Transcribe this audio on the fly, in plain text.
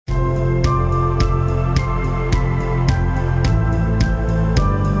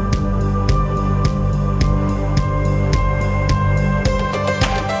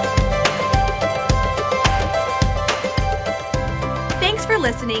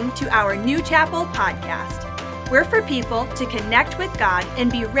listening to our New Chapel podcast. We're for people to connect with God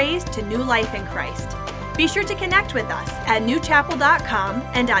and be raised to new life in Christ. Be sure to connect with us at newchapel.com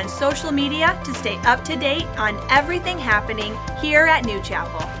and on social media to stay up to date on everything happening here at New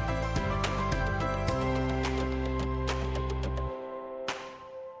Chapel.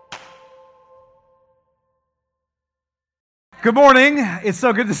 Good morning. It's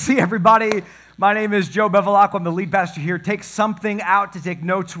so good to see everybody. My name is Joe Bevilacqua. I'm the lead pastor here. Take something out to take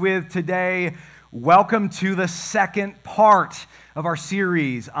notes with today. Welcome to the second part of our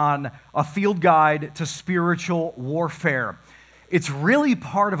series on a field guide to spiritual warfare. It's really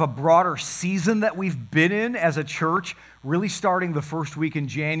part of a broader season that we've been in as a church, really starting the first week in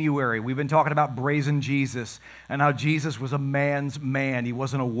January. We've been talking about brazen Jesus and how Jesus was a man's man. He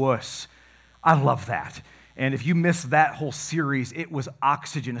wasn't a wuss. I love that. And if you missed that whole series, it was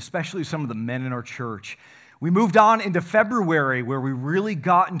oxygen, especially some of the men in our church. We moved on into February, where we really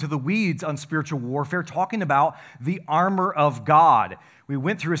got into the weeds on spiritual warfare, talking about the armor of God. We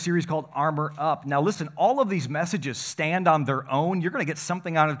went through a series called Armor Up. Now listen, all of these messages stand on their own. You're going to get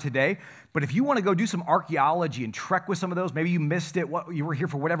something out of today. But if you want to go do some archaeology and trek with some of those, maybe you missed it, you were here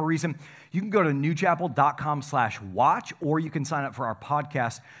for whatever reason, you can go to newchapel.com/watch, or you can sign up for our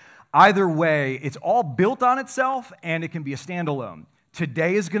podcast. Either way, it's all built on itself, and it can be a standalone.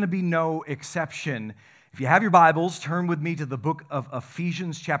 Today is going to be no exception. If you have your Bibles, turn with me to the book of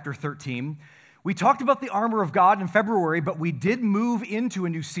Ephesians chapter 13. We talked about the armor of God in February, but we did move into a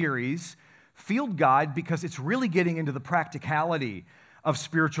new series, Field Guide, because it's really getting into the practicality of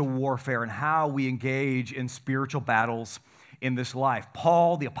spiritual warfare and how we engage in spiritual battles in this life.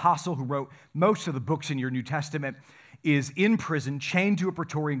 Paul, the apostle who wrote most of the books in your New Testament, is in prison, chained to a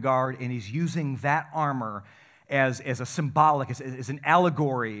Praetorian guard, and he's using that armor as a symbolic, as an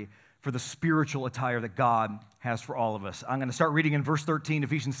allegory for the spiritual attire that God has for all of us. I'm going to start reading in verse 13,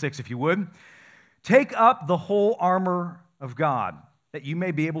 Ephesians 6, if you would. Take up the whole armor of God, that you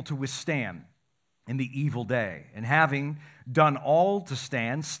may be able to withstand in the evil day. And having done all to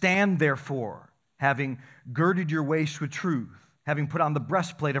stand, stand therefore, having girded your waist with truth, having put on the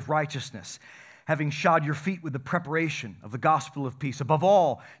breastplate of righteousness, having shod your feet with the preparation of the gospel of peace. Above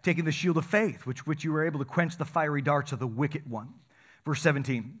all, taking the shield of faith, which you were able to quench the fiery darts of the wicked one. Verse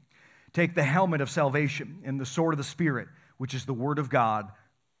 17, take the helmet of salvation and the sword of the Spirit, which is the word of God,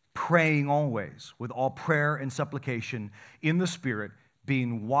 praying always with all prayer and supplication in the Spirit,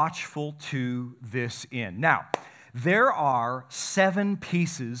 being watchful to this end. Now, there are 7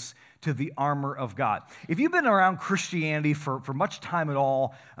 pieces to the armor of God. If you've been around Christianity for much time at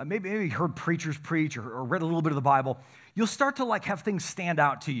all, maybe heard preachers preach or read a little bit of the Bible, you'll start to have things stand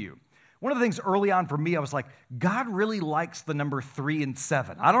out to you. One of the things early on for me, I was like, God really likes the number 3 and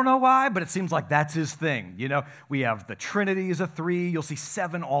 7. I don't know why, but it seems like that's his thing. You know, we have the Trinity as a 3. You'll see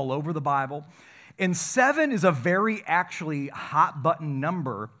 7 all over the Bible. And 7 is a very actually hot button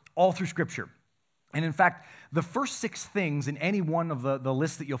number all through Scripture. And in fact, the first 6 things in any one of the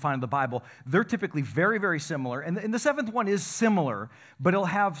lists that you'll find in the Bible, they're typically very, very similar. And the 7th one is similar, but it'll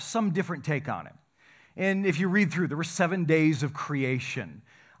have some different take on it. And if you read through, there were 7 days of creation.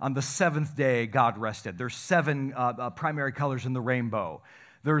 On the 7th day, God rested. There's 7 primary colors in the rainbow.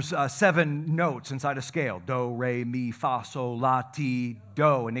 There's 7 notes inside a scale. Do, re, mi, fa, sol, la, ti,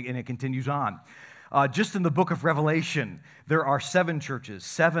 do. And it continues on. Just in the book of Revelation, there are 7 churches,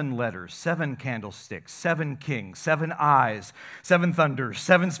 7 letters, 7 candlesticks, 7 kings, 7 eyes, 7 thunders,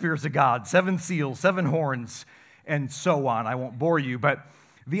 7 spirits of God, 7 seals, 7 horns, and so on. I won't bore you, but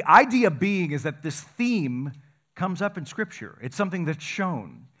the idea being is that this theme comes up in Scripture. It's something that's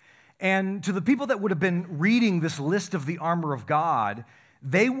shown. And to the people that would have been reading this list of the armor of God,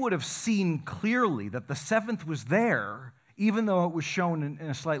 they would have seen clearly that the 7th was there, even though it was shown in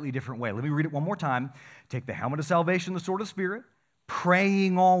a slightly different way. Let me read it one more time. Take the helmet of salvation, the sword of the Spirit,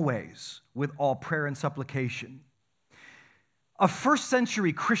 praying always with all prayer and supplication. A first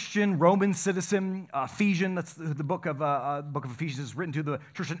century Christian Roman citizen, Ephesian, that's the book of Ephesians is written to the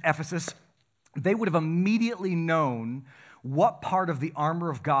church in Ephesus, they would have immediately known what part of the armor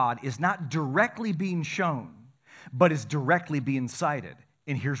of God is not directly being shown, but is directly being cited.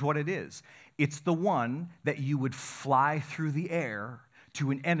 And here's what it is. It's the one that you would fly through the air to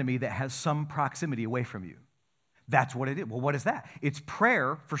an enemy that has some proximity away from you. That's what it is. Well, what is that? It's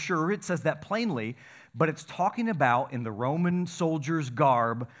prayer, for sure. It says that plainly, but it's talking about, in the Roman soldier's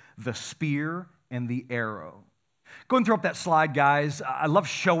garb, the spear and the arrow. Go and throw up that slide, guys. I love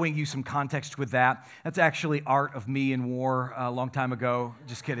showing you some context with that. That's actually art of me in war a long time ago.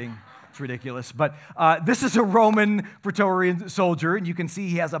 Just kidding. It's ridiculous. But this is a Roman Praetorian soldier, and you can see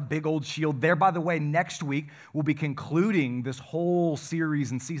he has a big old shield there. By the way, next week we'll be concluding this whole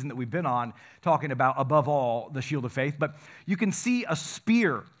series and season that we've been on, talking about, above all, the shield of faith. But you can see a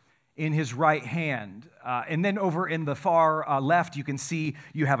spear in his right hand. And then over in the far left, you can see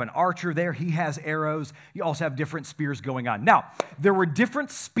you have an archer there. He has arrows. You also have different spears going on. Now, there were different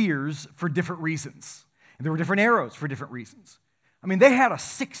spears for different reasons. And there were different arrows for different reasons. I mean, they had a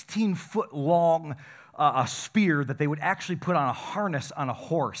 16-foot long a spear that they would actually put on a harness on a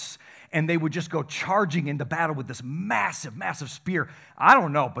horse, and they would just go charging into battle with this massive, massive spear. I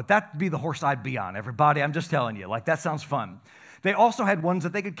don't know, but that'd be the horse I'd be on, everybody. I'm just telling you, like, that sounds fun. They also had ones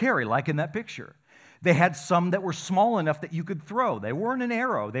that they could carry, like in that picture. They had some that were small enough that you could throw. They weren't an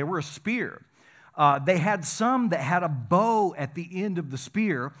arrow, they were a spear. They had some that had a bow at the end of the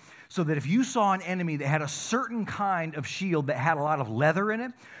spear, so that if you saw an enemy that had a certain kind of shield that had a lot of leather in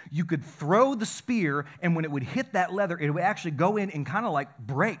it, you could throw the spear, and when it would hit that leather, it would actually go in and kind of like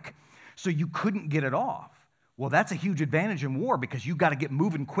break, so you couldn't get it off. Well, that's a huge advantage in war because you got to get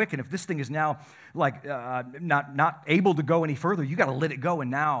moving quick, and if this thing is now like not able to go any further, you got to let it go, and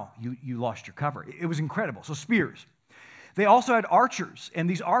now you lost your cover. It was incredible. So spears. They also had archers, and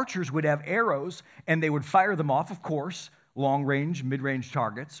these archers would have arrows, and they would fire them off, of course, long-range, mid-range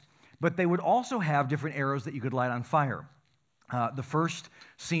targets, but they would also have different arrows that you could light on fire. The first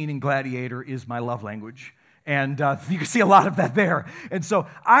scene in Gladiator is my love language, and you can see a lot of that there. And so,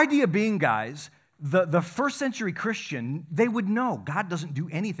 idea being, guys, the first century Christian, they would know God doesn't do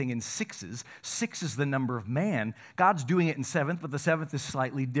anything in sixes. 6 is the number of man. God's doing it in 7th, but the 7th is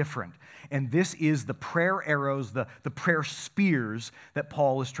slightly different. And this is the prayer arrows, the prayer spears that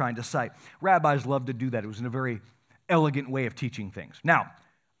Paul is trying to cite. Rabbis love to do that. It was in a very elegant way of teaching things. Now,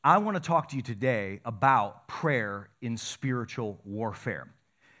 I want to talk to you today about prayer in spiritual warfare.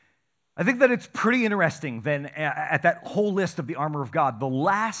 I think that it's pretty interesting then at that whole list of the armor of God, the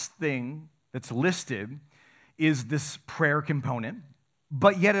last thing that's listed is this prayer component,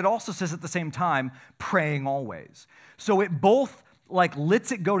 but yet it also says at the same time, praying always. So it both like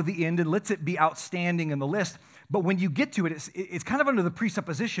lets it go to the end and lets it be outstanding in the list, but when you get to it, it's kind of under the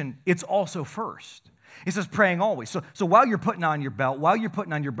presupposition it's also first. It says praying always. So while you're putting on your belt, while you're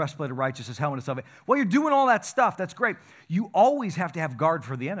putting on your breastplate of righteousness, helmet of salvation, while you're doing all that stuff, that's great. You always have to have guard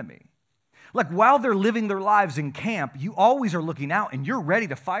for the enemy. Like while they're living their lives in camp, you always are looking out and you're ready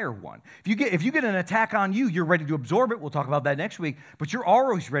to fire one. If you get an attack on you, you're ready to absorb it. We'll talk about that next week. But you're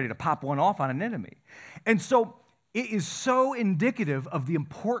always ready to pop one off on an enemy. And so it is so indicative of the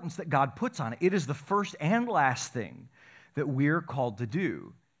importance that God puts on it. It is the first and last thing that we're called to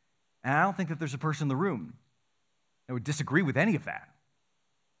do. And I don't think that there's a person in the room that would disagree with any of that.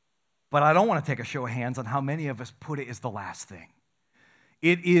 But I don't want to take a show of hands on how many of us put it as the last thing.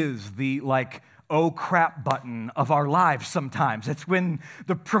 It is the, like, oh crap button of our lives sometimes. It's when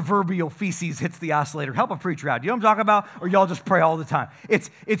the proverbial feces hits the oscillator. Help a preacher out. You know what I'm talking about? Or y'all just pray all the time.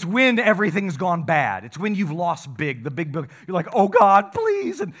 It's when everything's gone bad. It's when you've lost big, the big book. You're like, oh God,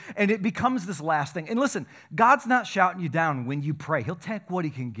 please. And it becomes this last thing. And listen, God's not shouting you down when you pray. He'll take what he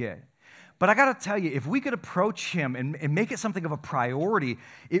can get. But I got to tell you, if we could approach him and make it something of a priority,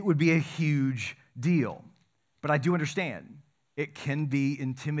 it would be a huge deal. But I do understand. It can be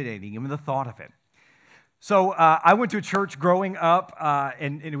intimidating, even the thought of it. So I went to a church growing up,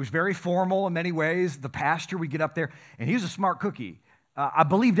 and it was very formal in many ways. The pastor would get up there, and he was a smart cookie. I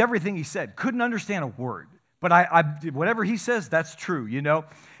believed everything he said, couldn't understand a word. But I whatever he says, that's true, you know.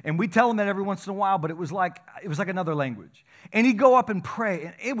 And we tell him that every once in a while, but it was like another language. And he'd go up and pray,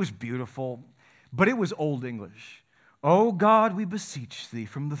 and it was beautiful, but it was Old English. Oh God, we beseech thee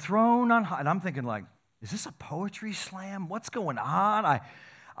from the throne on high. And I'm thinking like, is this a poetry slam? What's going on?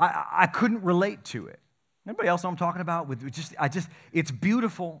 I couldn't relate to it. Anybody else know what I'm talking about? It's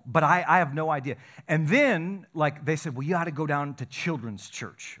beautiful, but I have no idea. And then, like, they said, well, you ought to go down to children's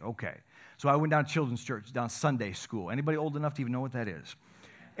church. Okay. So I went down to children's church, down Sunday school. Anybody old enough to even know what that is?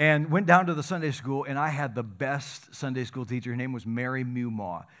 And went down to the Sunday school, and I had the best Sunday school teacher. Her name was Mary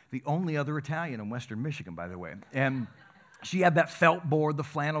Mumaw, the only other Italian in Western Michigan, by the way. And she had that felt board, the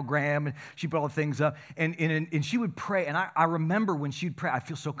flannelgram, and she put all the things up. And she would pray. And I remember when she'd pray, I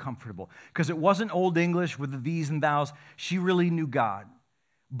feel so comfortable. Because it wasn't Old English with the these and thous. She really knew God.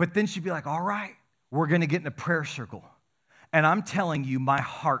 But then she'd be like, all right, we're going to get in a prayer circle. And I'm telling you, my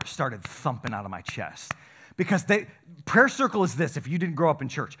heart started thumping out of my chest. Because prayer circle is this, if you didn't grow up in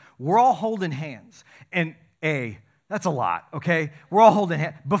church. We're all holding hands. And that's a lot, okay? We're all holding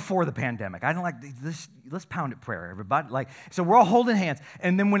hands before the pandemic. I don't like this. Let's pound it prayer, everybody. So we're all holding hands.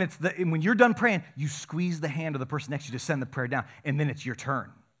 And then when you're done praying, you squeeze the hand of the person next to you to send the prayer down. And then it's your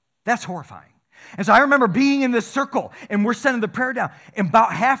turn. That's horrifying. And so I remember being in this circle, and we're sending the prayer down. And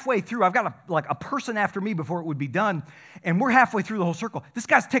about halfway through, I've got a person after me before it would be done, and we're halfway through the whole circle. This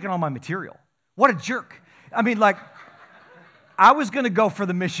guy's taking all my material. What a jerk. I mean, I was going to go for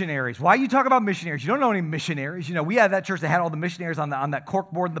the missionaries. Why you talk about missionaries? You don't know any missionaries. You know, we had that church that had all the missionaries on that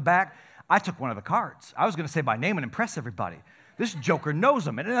cork board in the back. I took one of the cards. I was going to say my name and impress everybody. This joker knows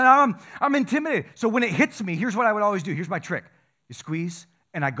them, and I'm intimidated. So when it hits me, here's what I would always do. Here's my trick. You squeeze,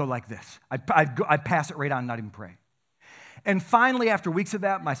 and I'd go like this. I'd pass it right on and not even pray. And finally, after weeks of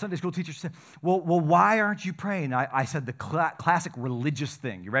that, my Sunday school teacher said, well, why aren't you praying? I said the classic religious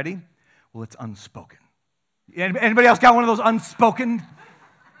thing. You ready? Well, it's unspoken. Anybody else got one of those unspoken?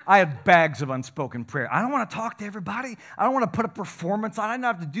 I had bags of unspoken prayer. I don't want to talk to everybody. I don't want to put a performance on. I don't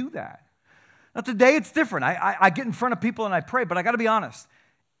have to do that. Now, today it's different. I get in front of people and I pray, but I got to be honest.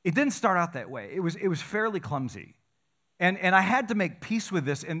 It didn't start out that way. It was fairly clumsy. And I had to make peace with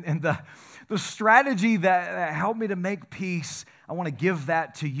this. And the strategy that helped me to make peace, I want to give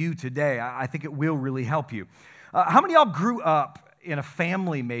that to you today. I think it will really help you. How many of y'all grew up in a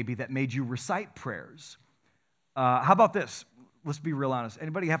family maybe that made you recite prayers? How about this? Let's be real honest.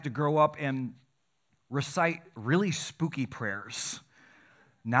 Anybody have to grow up and recite really spooky prayers?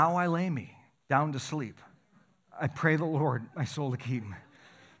 Now I lay me down to sleep. I pray the Lord my soul to keep me.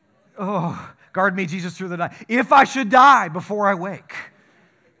 Oh, guard me, Jesus, through the night. If I should die before I wake,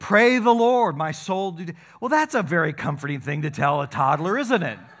 pray the Lord my soul to... Well, that's a very comforting thing to tell a toddler, isn't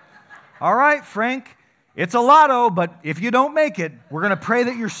it? All right, Frank, it's a lotto, but if you don't make it, we're going to pray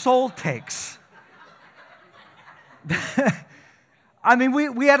that your soul takes. I mean,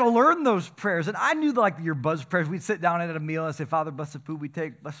 we had to learn those prayers, and I knew your buzz prayers. We'd sit down at a meal and say, Father, bless the food we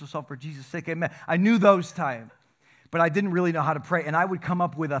take, bless us all for Jesus' sake, amen. I knew those times, but I didn't really know how to pray, and I would come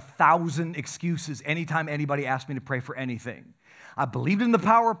up with 1,000 excuses anytime anybody asked me to pray for anything. I believed in the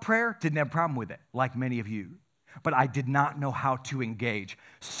power of prayer, didn't have a problem with it, like many of you, but I did not know how to engage.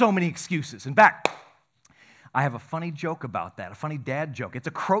 So many excuses. In fact, I have a funny joke about that, a funny dad joke. It's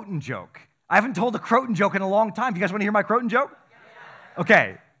a Croton joke. I haven't told a Croton joke in a long time. Do you guys want to hear my Croton joke?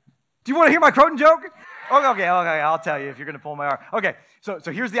 Okay. Do you want to hear my Croton joke? Okay, I'll tell you if you're going to pull my arm. Okay, so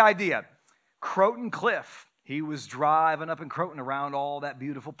here's the idea. Croton Cliff, he was driving up in Croton around all that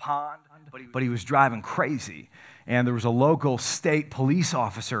beautiful pond, but he was driving crazy. And there was a local state police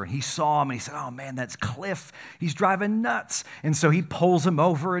officer, and he saw him, and he said, oh, man, that's Cliff. He's driving nuts. And so he pulls him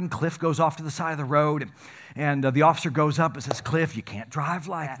over, and Cliff goes off to the side of the road, and the officer goes up and says, Cliff, you can't drive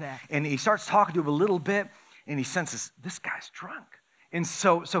like that. And he starts talking to him a little bit, and he senses, this guy's drunk. And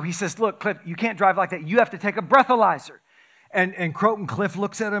so he says, look, Cliff, you can't drive like that. You have to take a breathalyzer. And Croton Cliff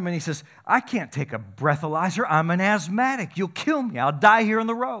looks at him, and he says, I can't take a breathalyzer. I'm an asthmatic. You'll kill me. I'll die here on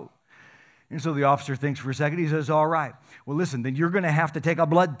the road. And so the officer thinks for a second. He says, all right. Well, listen, then you're going to have to take a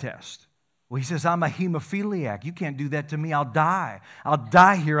blood test. Well, he says, I'm a hemophiliac. You can't do that to me. I'll die. I'll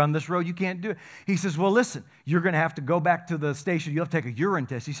die here on this road. You can't do it. He says, well, listen, you're going to have to go back to the station. You'll have to take a urine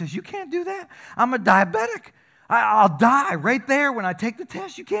test. He says, you can't do that. I'm a diabetic. I'll die right there when I take the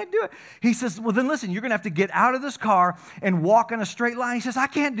test. You can't do it. He says, well, then listen, you're going to have to get out of this car and walk in a straight line. He says, I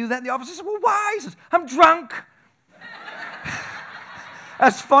can't do that. And the officer says, well, why? He says, I'm drunk.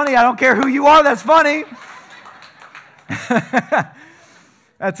 That's funny. I don't care who you are. That's funny.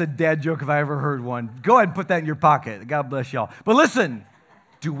 That's a dad joke if I ever heard one. Go ahead and put that in your pocket. God bless y'all. But listen,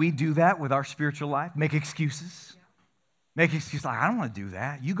 do we do that with our spiritual life? Make excuses? Make excuses like, I don't want to do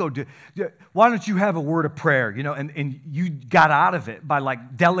that. You go do. Why don't you have a word of prayer? You know, and you got out of it by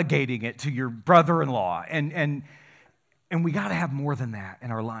delegating it to your brother-in-law. And we got to have more than that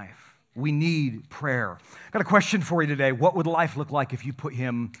in our life. We need prayer. Got a question for you today. What would life look like if you put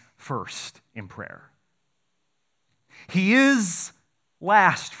him first in prayer? He is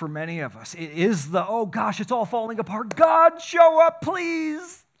last for many of us. It is oh gosh, it's all falling apart. God, show up,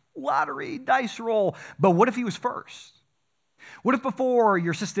 please. Lottery, dice roll. But what if he was first? What if before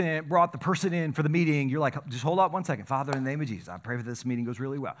your assistant brought the person in for the meeting, you're like, just hold up 1 second. Father, in the name of Jesus, I pray that this meeting goes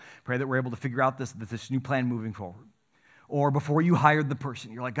really well. Pray that we're able to figure out this new plan moving forward. Or before you hired the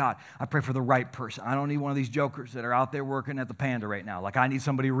person, you're like, God, I pray for the right person. I don't need one of these jokers that are out there working at the Panda right now. I need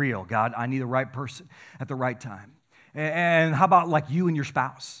somebody real. God, I need the right person at the right time. And how about you and your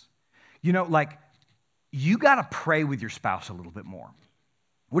spouse? You know, you got to pray with your spouse a little bit more.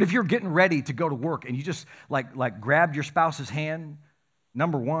 What if you're getting ready to go to work and you just grabbed your spouse's hand,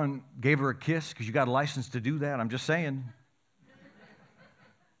 number one, gave her a kiss because you got a license to do that? I'm just saying.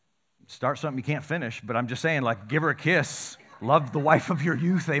 Start something you can't finish, but I'm just saying, give her a kiss. Love the wife of your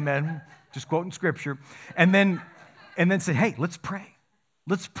youth, amen. Just quoting scripture. And then say, hey, let's pray.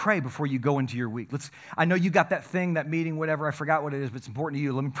 Let's pray before you go into your week. I know you got that thing, that meeting, whatever. I forgot what it is, but it's important to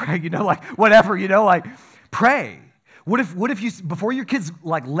you. Let me pray, whatever, pray. What if you, before your kids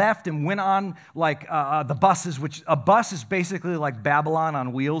left and went on the buses, which a bus is basically like Babylon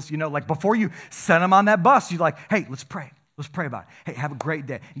on wheels, before you sent them on that bus, you're like, hey, let's pray. Let's pray about it. Hey, have a great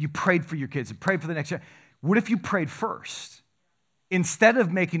day. And you prayed for your kids and prayed for the next year. What if you prayed first? Instead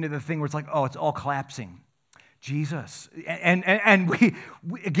of making it the thing where it's like, oh, it's all collapsing. Jesus. And we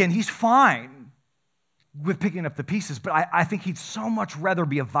again, he's fine with picking up the pieces, but I think he'd so much rather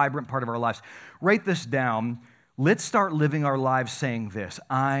be a vibrant part of our lives. Write this down. Let's start living our lives saying this: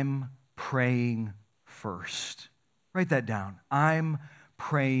 I'm praying first. Write that down. I'm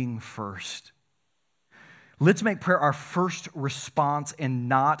praying first. Let's make prayer our first response and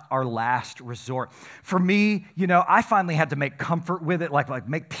not our last resort. For me, I finally had to make comfort with it, like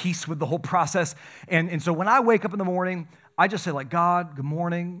make peace with the whole process. And so when I wake up in the morning, I just say God, good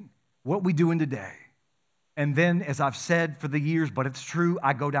morning, what we doing today? And then, as I've said for the years, but it's true,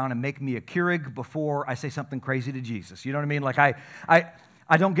 I go down and make me a Keurig before I say something crazy to Jesus. You know what I mean?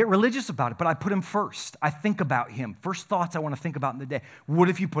 I don't get religious about it, but I put him first. I think about him. First thoughts I want to think about in the day. What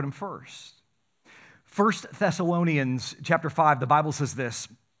if you put him first? 1 Thessalonians chapter 5, the Bible says this: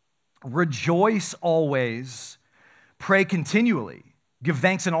 rejoice always, pray continually, give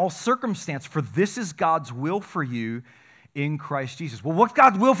thanks in all circumstance, for this is God's will for you in Christ Jesus. Well, what's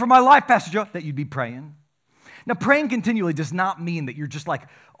God's will for my life, Pastor Joe? That you'd be praying. Now, praying continually does not mean that you're just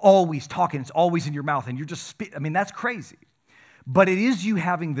always talking, it's always in your mouth, and you're just that's crazy. But it is you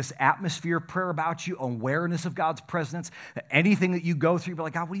having this atmosphere of prayer about you, awareness of God's presence, that anything that you go through, you'll be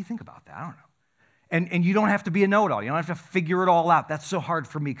like, God, what do you think about that? I don't know. And you don't have to be a know-it-all. You don't have to figure it all out. That's so hard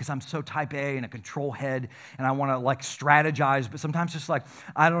for me because I'm so type A and a control head, and I want to strategize, but sometimes just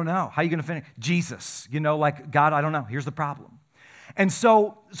I don't know. How are you going to finish? Jesus, God, I don't know. Here's the problem. And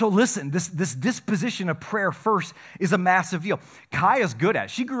so listen, this disposition of prayer first is a massive deal. Kaya's good at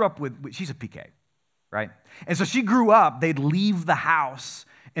it. She grew up she's a PK, right? And so she grew up, they'd leave the house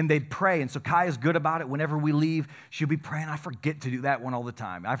and they'd pray. And so Kaya's good about it. Whenever we leave, she'll be praying. I forget to do that one all the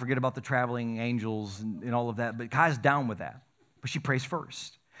time. I forget about the traveling angels and all of that, but Kaya's down with that. But she prays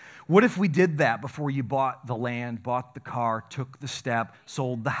first. What if we did that before you bought the land, bought the car, took the step,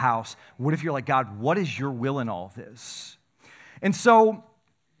 sold the house? What if you're like, God, what is your will in all this? And so,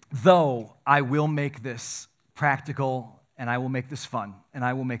 though I will make this practical, and I will make this fun, and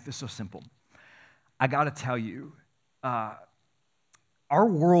I will make this so simple, I got to tell you, our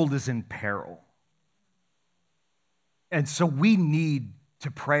world is in peril. And so we need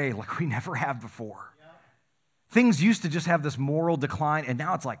to pray like we never have before. Yeah. Things used to just have this moral decline, and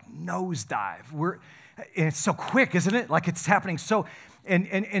now it's nosedive. And it's so quick, isn't it? It's happening so...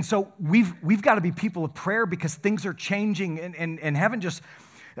 And so we've got to be people of prayer because things are changing and haven't just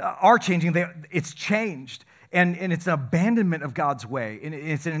are changing. It's changed. And it's an abandonment of God's way. And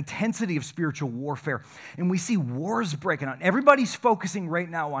it's an intensity of spiritual warfare. And we see wars breaking out. Everybody's focusing right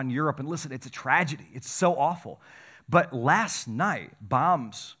now on Europe. And listen, it's a tragedy. It's so awful. But last night,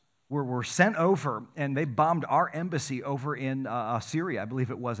 bombs were sent over, and they bombed our embassy over in Syria, I believe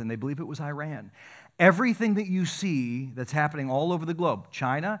it was, and they believe it was Iran. Everything that you see that's happening all over the globe,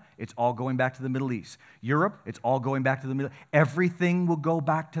 China, it's all going back to the Middle East. Europe, it's all going back to the Middle East. Everything will go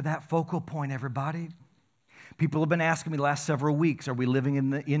back to that focal point, everybody. People have been asking me the last several weeks, are we living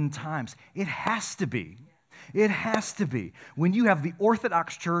in the end times? It has to be. It has to be. When you have the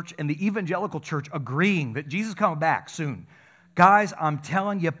Orthodox Church and the Evangelical Church agreeing that Jesus is coming back soon, guys, I'm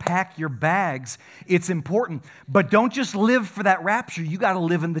telling you, pack your bags. It's important. But don't just live for that rapture. You got to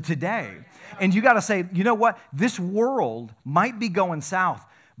live in the today. And you got to say, you know what? This world might be going south,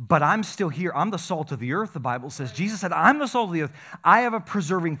 but I'm still here. I'm the salt of the earth, the Bible says. Jesus said, I'm the salt of the earth. I have a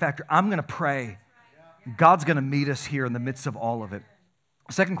preserving factor. I'm going to pray. God's going to meet us here in the midst of all of it.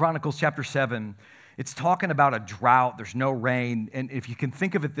 2 Chronicles chapter 7, it's talking about a drought. There's no rain. And if you can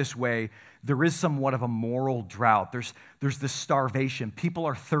think of it this way, there is somewhat of a moral drought. There's this starvation. People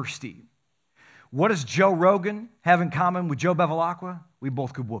are thirsty. What does Joe Rogan have in common with Joe Bevilacqua? We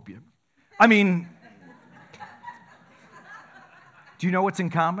both could whoop you. I mean, do you know what's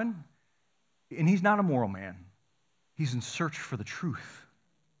in common? And he's not a moral man. He's in search for the truth.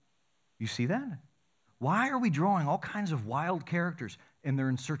 You see that? Why are we drawing all kinds of wild characters and they're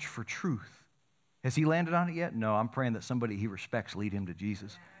in search for truth? Has he landed on it yet? No, I'm praying that somebody he respects lead him to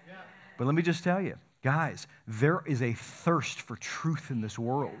Jesus. Yeah. But let me just tell you, guys, there is a thirst for truth in this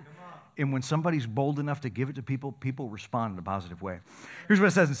world. And when somebody's bold enough to give it to people, people respond in a positive way. Here's what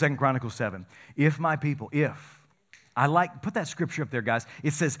it says in 2 Chronicles 7. If my people, put that scripture up there, guys.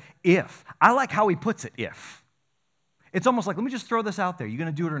 It says, if. I like how he puts it, if. It's almost like, let me just throw this out there. You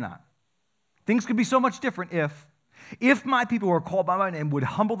going to do it or not? Things could be so much different if my people who are called by my name would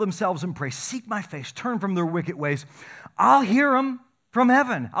humble themselves and pray, seek my face, turn from their wicked ways, I'll hear them from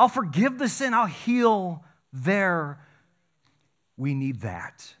heaven. I'll forgive the sin. I'll heal their. We need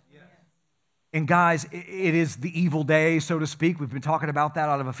that. And guys, it is the evil day, so to speak. We've been talking about that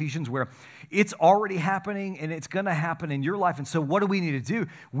out of Ephesians, where it's already happening and it's going to happen in your life. And so what do we need to do?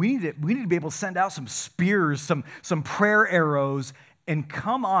 We need to be able to send out some spears, some prayer arrows, and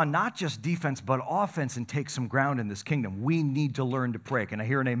come on, not just defense, but offense, and take some ground in this kingdom. We need to learn to pray. Can I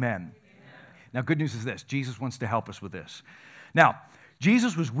hear an amen? Amen. Now, good news is this. Jesus wants to help us with this. Now,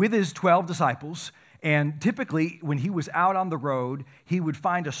 Jesus was with his 12 disciples. And typically, when he was out on the road, he would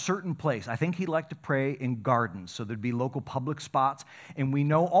find a certain place. I think he liked to pray in gardens, so there'd be local public spots. And we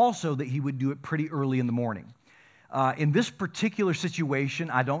know also that he would do it pretty early in the morning. In this particular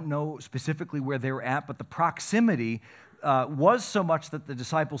situation, I don't know specifically where they were at, but the proximity was so much that the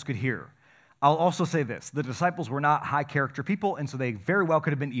disciples could hear. I'll also say this. The disciples were not high-character people, and so they very well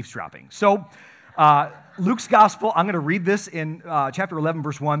could have been eavesdropping. So Luke's gospel, I'm going to read this in chapter 11,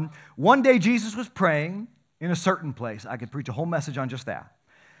 verse 1. One day Jesus was praying in a certain place. I could preach a whole message on just that.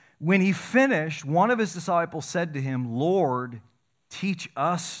 When he finished, one of his disciples said to him, Lord, teach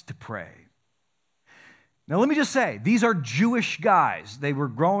us to pray. Now let me just say, these are Jewish guys. They were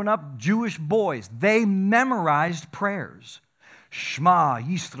growing up Jewish boys. They memorized prayers. Shema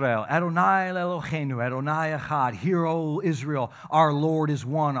Yisrael, Adonai Eloheinu, Adonai Echad. Hear, O Israel, our Lord is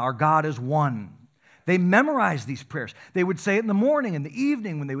one, our God is one. They memorized these prayers. They would say it in the morning, in the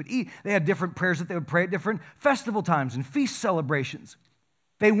evening, when they would eat. They had different prayers that they would pray at different festival times and feast celebrations.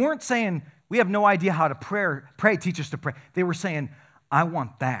 They weren't saying, we have no idea how to pray, teach us to pray. They were saying, I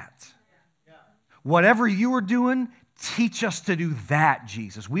want that. Yeah. Whatever you are doing, teach us to do that,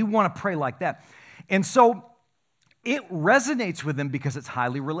 Jesus. We want to pray like that. And so it resonates with them because it's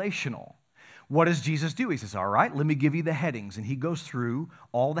highly relational. What does Jesus do? He says, all right, let me give you the headings. And he goes through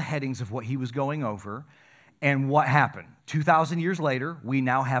all the headings of what he was going over. And what happened? 2,000 years later, we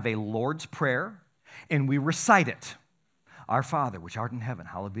now have a Lord's Prayer, and we recite it. Our Father, which art in heaven,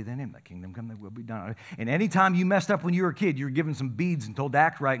 hallowed be thy name. Thy kingdom come, thy will be done. And anytime you messed up when you were a kid, you were given some beads and told to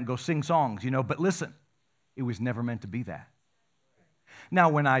act right and go sing songs, But listen, it was never meant to be that. Now,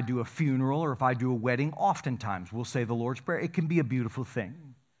 when I do a funeral or if I do a wedding, oftentimes we'll say the Lord's Prayer. It can be a beautiful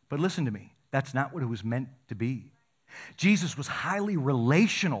thing. But listen to me. That's not what it was meant to be. Jesus was highly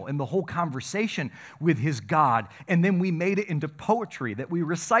relational in the whole conversation with his God, and then we made it into poetry that we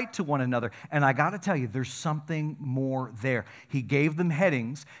recite to one another. And I got to tell you, there's something more there. He gave them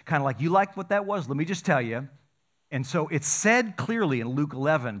headings, kind of like, you liked what that was? Let me just tell you. And so it's said clearly in Luke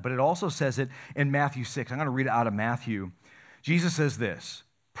 11, but it also says it in Matthew 6. I'm going to read it out of Matthew. Jesus says this,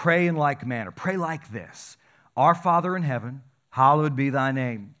 pray in like manner, pray like this. Our Father in heaven, hallowed be thy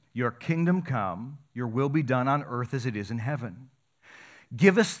name. Your kingdom come, your will be done on earth as it is in heaven.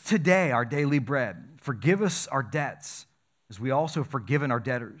 Give us today our daily bread. Forgive us our debts, as we also have forgiven our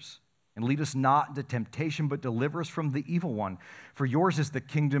debtors. And lead us not into temptation, but deliver us from the evil one. For yours is the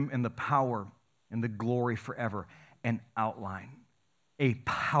kingdom and the power and the glory forever. An outline, a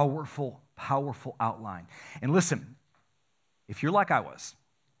powerful, powerful outline. And listen, if you're like I was,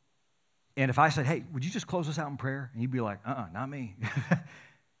 and if I said, hey, would you just close us out in prayer? And you'd be like, not me.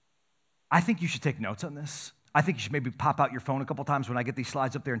 I think you should take notes on this. I think you should maybe pop out your phone a couple times when I get these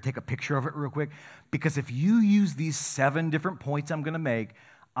slides up there and take a picture of it real quick. Because if you use these 7 different points I'm going to make,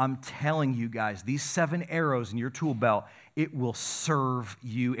 I'm telling you guys, these 7 arrows in your tool belt, it will serve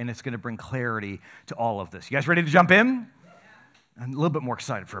you and it's going to bring clarity to all of this. You guys ready to jump in? I'm a little bit more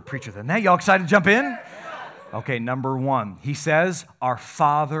excited for a preacher than that. Y'all excited to jump in? Okay, number 1, he says, our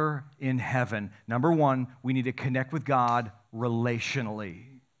Father in heaven. Number 1, we need to connect with God relationally.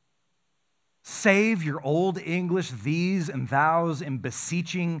 Save your old English these and thous and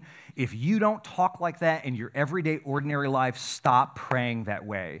beseeching. If you don't talk like that in your everyday, ordinary life, stop praying that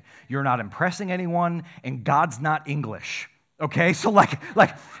way. You're not impressing anyone, and God's not English. Okay, so like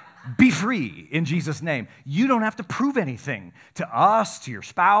be free in Jesus' name. You don't have to prove anything to us, to your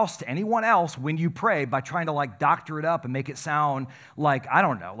spouse, to anyone else when you pray by trying to doctor it up and make it sound like, I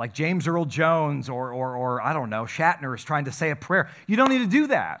don't know, like James Earl Jones or I don't know, Shatner is trying to say a prayer. You don't need to do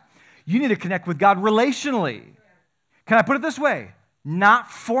that. You need to connect with God relationally. Can I put it this way?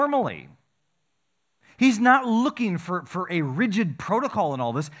 Not formally. He's not looking for a rigid protocol in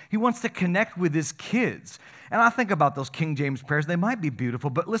all this. He wants to connect with his kids. And I think about those King James prayers. They might be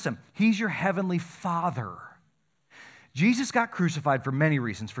beautiful, but listen, he's your heavenly Father. Jesus got crucified for many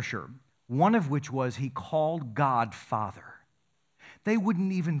reasons, for sure. One of which was he called God Father. They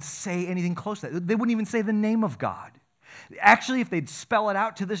wouldn't even say anything close to that. They wouldn't even say the name of God. Actually, if they'd spell it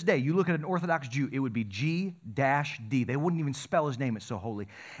out to this day, you look at an Orthodox Jew, it would be G-D. They wouldn't even spell his name, it's so holy.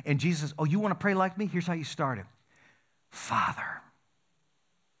 And Jesus says, oh, you want to pray like me? Here's how you start it. Father.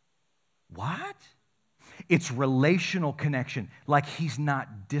 What? It's relational connection, like he's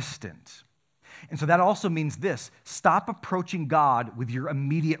not distant. And so that also means this: stop approaching God with your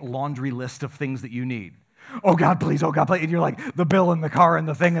immediate laundry list of things that you need. Oh God, please, oh God, please. And you're like, the bill and the car and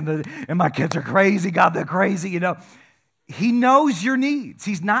the thing and my kids are crazy, God, they're crazy, you know. He knows your needs.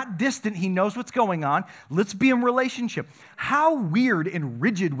 He's not distant. He knows what's going on. Let's be in relationship. How weird and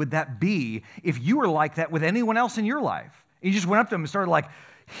rigid would that be if you were like that with anyone else in your life? You just went up to them and started like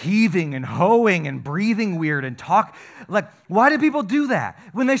heaving and hoeing and breathing weird and talk. Like, why do people do that?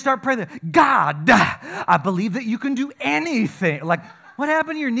 When they start praying, God, I believe that you can do anything. Like, what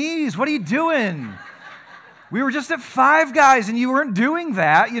happened to your knees? What are you doing? We were just at Five Guys and you weren't doing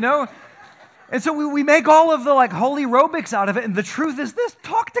that, you know? And so we make all of the like holy aerobics out of it. And the truth is this: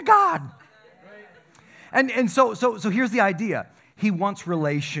 talk to God. And so here's the idea. He wants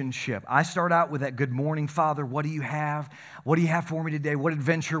relationship. I start out with that, good morning, Father. What do you have? What do you have for me today? What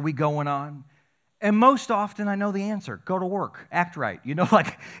adventure are we going on? And most often I know the answer. Go to work. Act right. You know,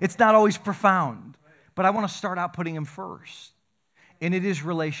 like it's not always profound. But I want to start out putting him first. And it is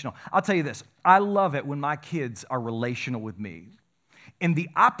relational. I'll tell you this. I love it when my kids are relational with me. And the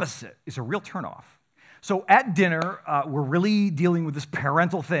opposite is a real turnoff. So at dinner, we're really dealing with this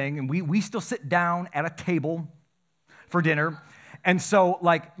parental thing. And we still sit down at a table for dinner. And so,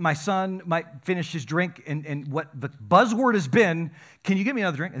 like, my son might finish his drink, and what the buzzword has been, can you get me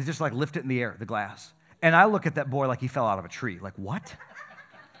another drink? And he's just like, lift it in the air, the glass. And I look at that boy like he fell out of a tree. Like, what?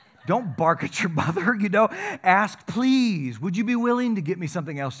 Don't bark at your mother, you know. Ask, please, would you be willing to get me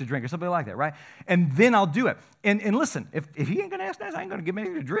something else to drink or something like that, right? And then I'll do it. And listen, if he ain't going to ask that, I ain't going to give me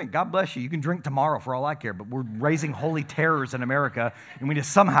anything to drink. God bless you. You can drink tomorrow for all I care, but we're raising holy terrors in America, and we need to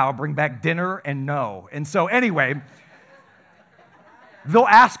somehow bring back dinner and no. And so anyway, they'll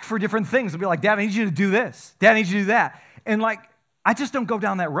ask for different things. They'll be like, Dad, I need you to do this. Dad, I need you to do that. And like, I just don't go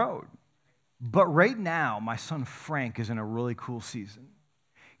down that road. But right now, my son Frank is in a really cool season.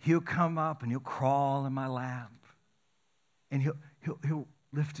 He'll come up and he'll crawl in my lap. And he'll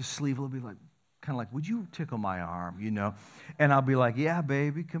lift his sleeve. He'll be like, kind of like, would you tickle my arm, you know? And I'll be like, yeah,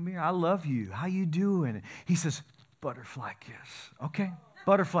 baby, come here. I love you. How you doing? And he says, butterfly kiss. Okay,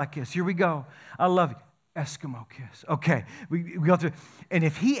 butterfly kiss. Here we go. I love you. Eskimo kiss. Okay, we go through. And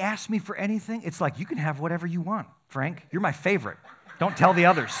if he asks me for anything, it's like, you can have whatever you want, Frank. You're my favorite. Don't tell the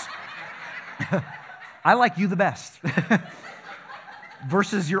others. I like you the best.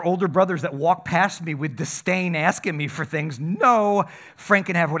 Versus your older brothers that walk past me with disdain asking me for things. No, Frank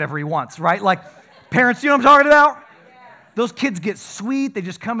can have whatever he wants, right? Like, parents, you know what I'm talking about? Yeah. Those kids get sweet. They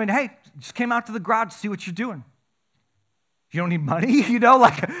just come in, hey, just came out to the garage to see what you're doing. You don't need money, you know?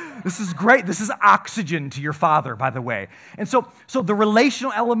 Like, this is great. This is oxygen to your father, by the way. And so the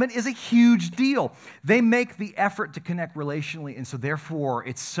relational element is a huge deal. They make the effort to connect relationally, and so therefore,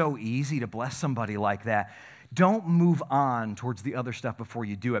 it's so easy to bless somebody like that. Don't move on towards the other stuff before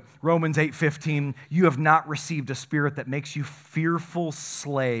you do it. Romans 8:15, you have not received a spirit that makes you fearful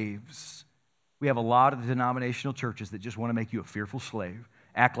slaves. We have a lot of denominational churches that just want to make you a fearful slave.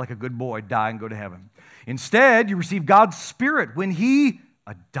 Act like a good boy, die and go to heaven. Instead, you received God's Spirit when He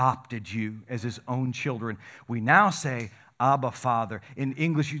adopted you as His own children. We now say, Abba, Father. In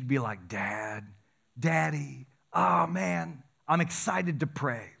English, you'd be like, Dad, Daddy. Oh, man, I'm excited to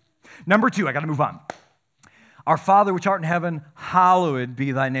pray. Number 2, I got to move on. Our Father which art in heaven, hallowed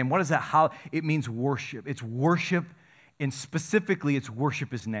be thy name. What is that? It means worship. It's worship, and specifically, it's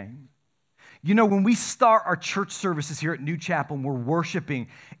worship His name. You know, when we start our church services here at New Chapel and we're worshiping,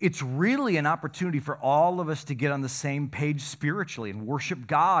 it's really an opportunity for all of us to get on the same page spiritually and worship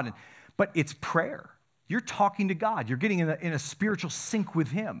God. But it's prayer. You're talking to God. You're getting in a spiritual sync with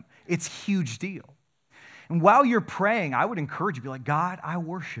Him. It's a huge deal. And while you're praying, I would encourage you to be like, God, I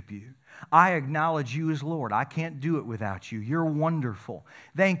worship you. I acknowledge you as Lord. I can't do it without you. You're wonderful.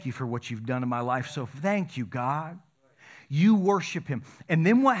 Thank you for what you've done in my life. So thank you, God. You worship Him. And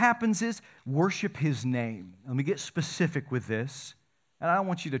then what happens is worship His name. Let me get specific with this. And I don't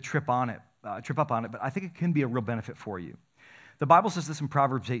want you to trip up on it, but I think it can be a real benefit for you. The Bible says this in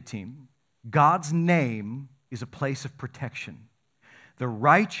Proverbs 18. God's name is a place of protection. The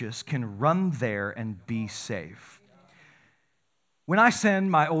righteous can run there and be safe. When I send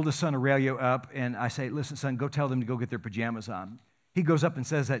my oldest son, Aurelio, up and I say, listen, son, go tell them to go get their pajamas on, he goes up and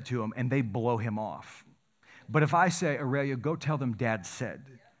says that to them, and they blow him off. But if I say, Aurelio, go tell them Dad said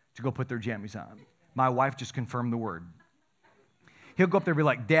to go put their jammies on, my wife just confirmed the word. He'll go up there and be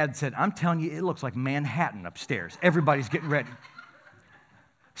like, Dad said, I'm telling you, it looks like Manhattan upstairs. Everybody's getting ready.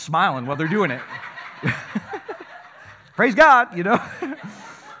 Smiling while they're doing it. Praise God,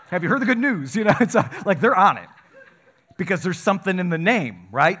 Have you heard the good news? It's like they're on it. Because there's something in the name,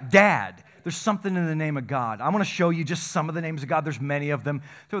 right? Dad. There's something in the name of God. I want to show you just some of the names of God. There's many of them.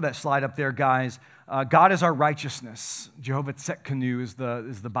 Throw that slide up there, guys. God is our righteousness. Jehovah Tsekkenu is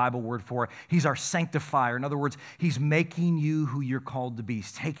the Bible word for it. He's our sanctifier. In other words, He's making you who you're called to be.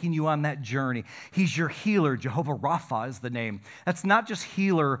 He's taking you on that journey. He's your healer. Jehovah Rapha is the name. That's not just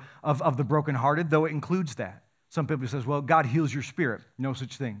healer of the brokenhearted, though it includes that. Some people say, well, God heals your spirit. No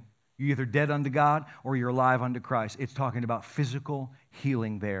such thing. You're either dead unto God or you're alive unto Christ. It's talking about physical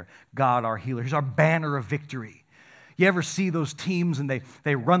healing there. God, our healer. He's our banner of victory. You ever see those teams and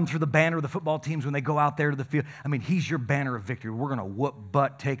they run through the banner of the football teams when they go out there to the field? I mean, He's your banner of victory. We're going to whoop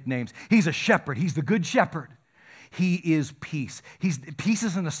butt, take names. He's a shepherd. He's the good shepherd. He is peace. Peace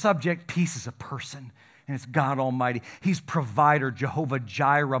isn't a subject. Peace is a person. And it's God Almighty. He's provider, Jehovah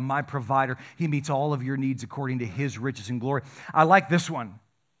Jireh, my provider. He meets all of your needs according to His riches and glory. I like this one.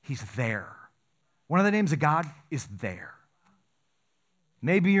 He's there. One of the names of God is there.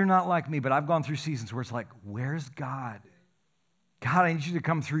 Maybe you're not like me, but I've gone through seasons where it's like, where's God? God, I need you to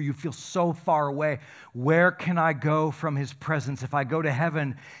come through. You feel so far away. Where can I go from His presence? If I go to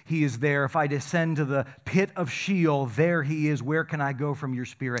heaven, He is there. If I descend to the pit of Sheol, there He is. Where can I go from your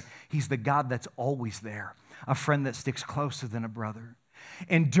spirit? He's the God that's always there, a friend that sticks closer than a brother.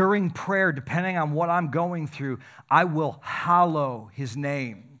 And during prayer, depending on what I'm going through, I will hallow His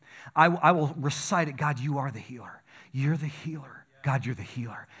name. I will recite it. God, you are the healer. You're the healer. God, you're the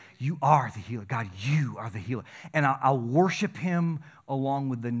healer. You are the healer. God, you are the healer. And I'll worship Him along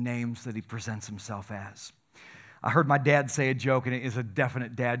with the names that He presents Himself as. I heard my dad say a joke, and it is a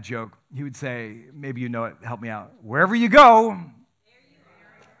definite dad joke. He would say, maybe you know it, help me out. Wherever you go,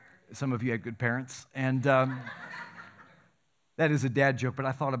 some of you had good parents, and that is a dad joke, but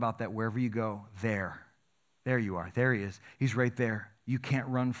I thought about that. Wherever you go, there you are. There He is. He's right there. You can't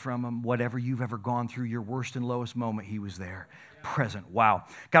run from Him. Whatever you've ever gone through, your worst and lowest moment, He was there, present. Wow.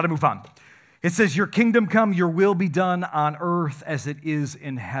 Got to move on. It says, your kingdom come, your will be done on earth as it is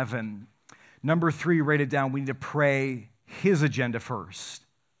in heaven. Number 3, write it down. We need to pray His agenda first.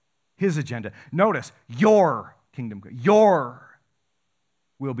 His agenda. Notice, your kingdom come. Your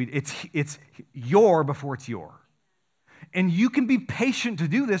will be. It's your before it's your. And you can be patient to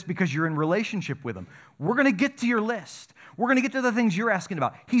do this because you're in relationship with Him. We're going to get to your list. We're going to get to the things you're asking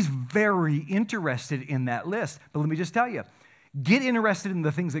about. He's very interested in that list. But let me just tell you, get interested in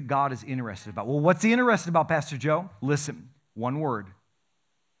the things that God is interested about. Well, what's He interested about, Pastor Joe? Listen, one word,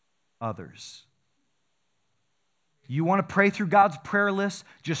 others. You want to pray through God's prayer list?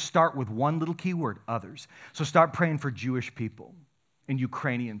 Just start with one little key word, others. So start praying for Jewish people and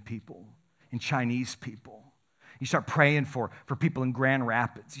Ukrainian people and Chinese people. You start praying for people in Grand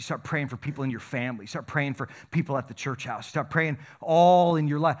Rapids. You start praying for people in your family. You start praying for people at the church house. You start praying all in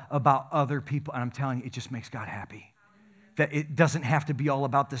your life about other people. And I'm telling you, it just makes God happy. That it doesn't have to be all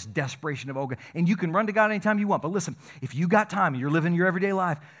about this desperation of, oh God. And you can run to God anytime you want. But listen, if you got time and you're living your everyday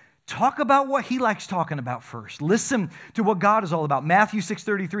life, talk about what He likes talking about first. Listen to what God is all about. Matthew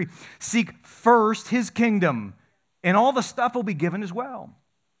 6:33, seek first His kingdom, and all the stuff will be given as well.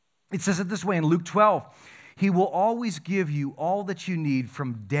 It says it this way in Luke 12. He will always give you all that you need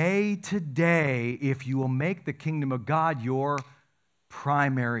from day to day if you will make the kingdom of God your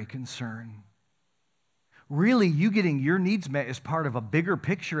primary concern. Really, you getting your needs met is part of a bigger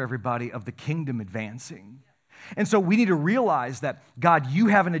picture, everybody, of the kingdom advancing. And so we need to realize that, God, you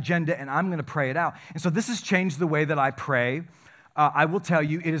have an agenda, and I'm going to pray it out. And so this has changed the way that I pray. I will tell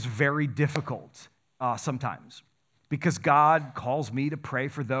you, it is very difficult sometimes. Because God calls me to pray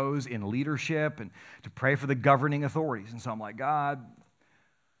for those in leadership and to pray for the governing authorities. And so I'm like, God,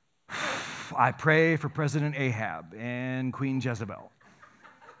 I pray for President Ahab and Queen Jezebel.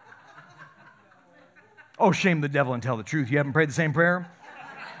 Oh, shame the devil and tell the truth. You haven't prayed the same prayer?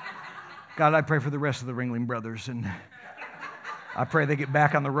 God, I pray for the rest of the Ringling Brothers, and I pray they get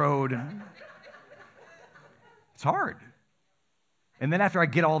back on the road. And it's hard. And then after I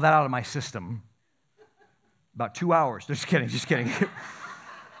get all that out of my system, about 2 hours. Just kidding.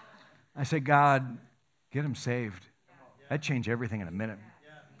 I say, God, get them saved. That'd change everything in a minute.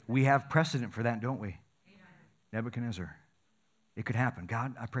 We have precedent for that, don't we? Nebuchadnezzar. It could happen.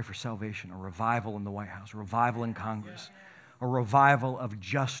 God, I pray for salvation, a revival in the White House, a revival in Congress, a revival of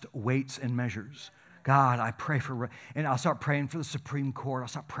just weights and measures. God, I pray for, and I'll start praying for the Supreme Court. I'll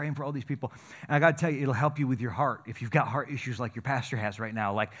start praying for all these people. And I got to tell you, it'll help you with your heart. If you've got heart issues like your pastor has right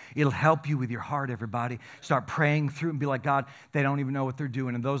now, like it'll help you with your heart, everybody. Start praying through and be like, God, they don't even know what they're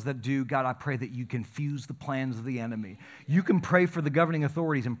doing. And those that do, God, I pray that you confuse the plans of the enemy. You can pray for the governing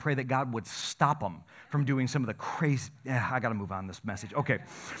authorities and pray that God would stop them from doing some of the crazy, I got to move on this message. Okay.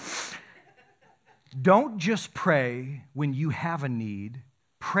 Don't just pray when you have a need.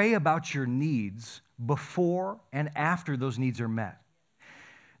 Pray about your needs before and after those needs are met.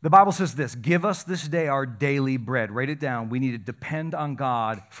 The Bible says this, give us this day our daily bread. Write it down. We need to depend on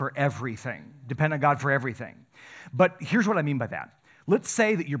God for everything. Depend on God for everything. But here's what I mean by that. Let's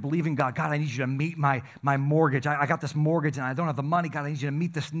say that you're believing God, I need you to meet my mortgage. I got this mortgage and I don't have the money. God, I need you to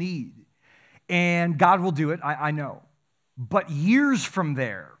meet this need. And God will do it, I know. But years from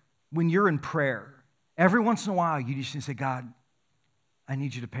there, when you're in prayer, every once in a while, you just say, God, I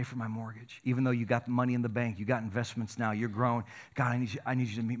need you to pay for my mortgage. Even though you got money in the bank, you got investments now, you're grown. God, I need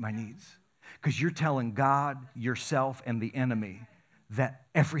you to meet my needs. Because you're telling God, yourself, and the enemy that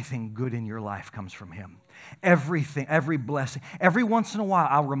everything good in your life comes from him. Everything, every blessing. Every once in a while,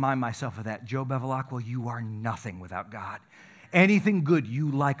 I'll remind myself of that. Joe Bevilacqua, you are nothing without God. Anything good you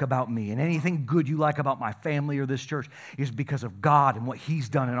like about me and anything good you like about my family or this church is because of God and what he's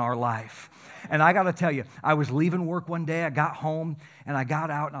done in our life. And I got to tell you, I was leaving work one day. I got home and I got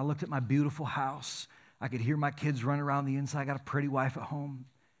out and I looked at my beautiful house. I could hear my kids running around the inside. I got a pretty wife at home.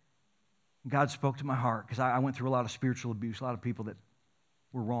 God spoke to my heart because I went through a lot of spiritual abuse, a lot of people that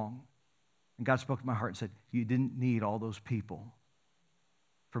were wrong. And God spoke to my heart and said, you didn't need all those people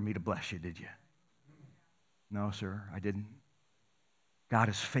for me to bless you, did you? No, sir, I didn't. God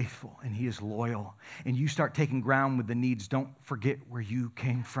is faithful and he is loyal. And you start taking ground with the needs. Don't forget where you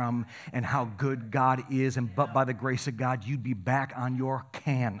came from and how good God is. And but by the grace of God, you'd be back on your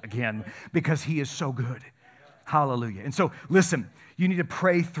can again because he is so good. Hallelujah. And so listen, you need to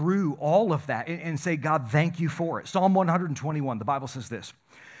pray through all of that and say, God, thank you for it. Psalm 121, the Bible says this,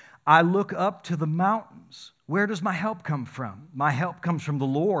 I look up to the mountains. Where does my help come from? My help comes from the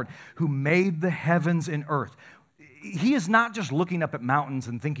Lord who made the heavens and earth. He is not just looking up at mountains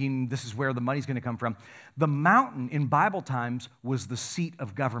and thinking this is where the money's going to come from. The mountain in Bible times was the seat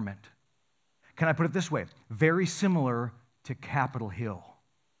of government. Can I put it this way? Very similar to Capitol Hill.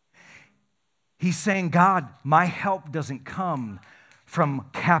 He's saying, God, my help doesn't come from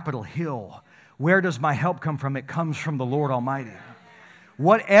Capitol Hill. Where does my help come from? It comes from the Lord Almighty.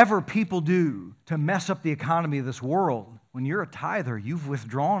 Whatever people do to mess up the economy of this world, when you're a tither, you've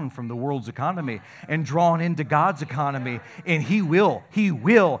withdrawn from the world's economy and drawn into God's economy, and He will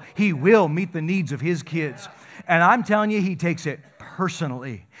meet the needs of His kids. And I'm telling you, He takes it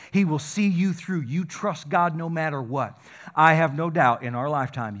personally. He will see you through. You trust God no matter what. I have no doubt in our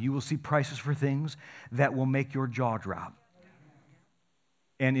lifetime, you will see prices for things that will make your jaw drop.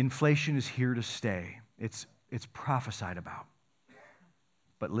 And inflation is here to stay. It's prophesied about.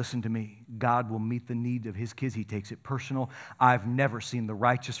 But listen to me, God will meet the need of His kids. He takes it personal. I've never seen the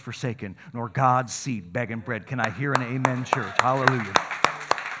righteous forsaken, nor God's seed begging bread. Can I hear an amen, church? Hallelujah.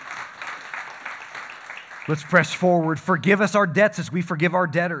 Let's press forward. Forgive us our debts as we forgive our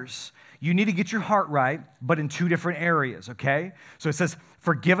debtors. You need to get your heart right, but in two different areas, okay? So it says,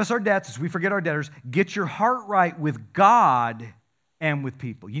 forgive us our debts as we forget our debtors. Get your heart right with God and with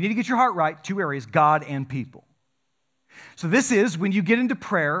people. You need to get your heart right, two areas, God and people. So this is when you get into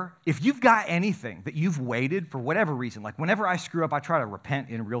prayer, if you've got anything that you've waited for whatever reason, like whenever I screw up, I try to repent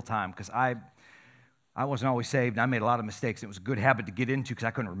in real time because I wasn't always saved and I made a lot of mistakes. And it was a good habit to get into because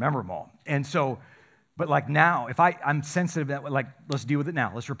I couldn't remember them all. And so, but like now, if I'm sensitive that, like, let's deal with it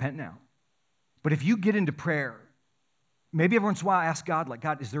now. Let's repent now. But if you get into prayer, maybe every once in a while ask God, like,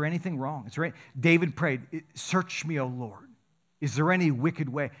 God, is there anything wrong? David prayed, search me, O Lord. Is there any wicked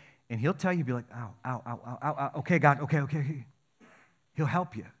way? And He'll tell you, be like, ow, ow, ow, ow, ow, ow. Okay, God, okay. He'll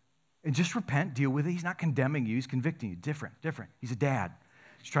help you. And just repent, deal with it. He's not condemning you. He's convicting you. Different. He's a dad.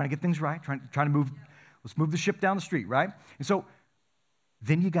 He's trying to get things right, trying to move, let's move the ship down the street, right? And so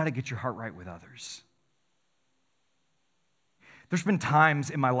then you got to get your heart right with others. There's been times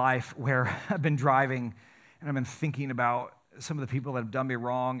in my life where I've been driving and I've been thinking about some of the people that have done me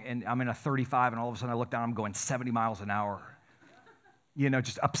wrong, and I'm in a 35, and all of a sudden I look down, I'm going 70 miles an hour.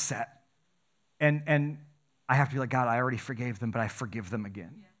 Just upset. And I have to be like, God, I already forgave them, but I forgive them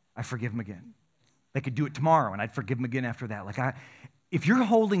again. Yeah. I forgive them again. They could do it tomorrow, and I'd forgive them again after that. If you're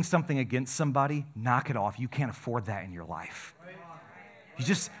holding something against somebody, knock it off. You can't afford that in your life.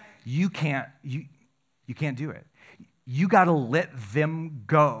 You can't do it. You got to let them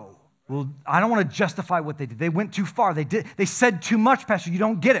go Well, I don't want to justify what they did. They went too far. They said too much, Pastor. You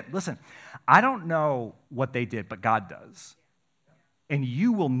don't get it. Listen, I don't know what they did, but God does. And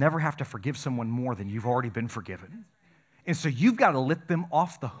you will never have to forgive someone more than you've already been forgiven. And so you've got to let them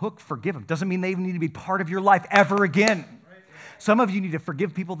off the hook, forgive them. Doesn't mean they even need to be part of your life ever again. Some of you need to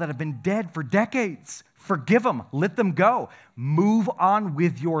forgive people that have been dead for decades. Forgive them. Let them go. Move on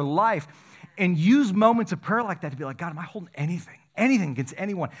with your life. And use moments of prayer like that to be like, God, am I holding anything against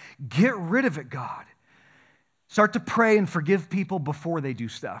anyone? Get rid of it, God. Start to pray and forgive people before they do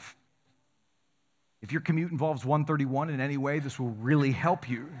stuff. If your commute involves 131 in any way, this will really help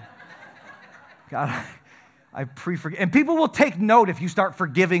you. God, I pre-forgive. And people will take note if you start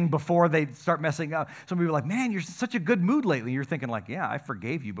forgiving before they start messing up. Some people are like, man, you're in such a good mood lately. You're thinking like, yeah, I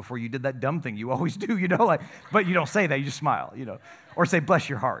forgave you before you did that dumb thing you always do, like, but you don't say that, you just smile, or say, bless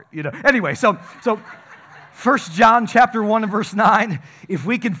your heart, Anyway, so 1 John chapter 1 and verse 9, if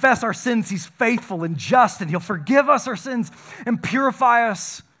we confess our sins, he's faithful and just, and he'll forgive us our sins and purify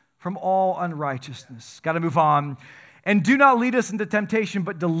us from all unrighteousness. Got to move on. And do not lead us into temptation,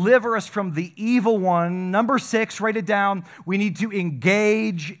 but deliver us from the evil one. Number 6, write it down. We need to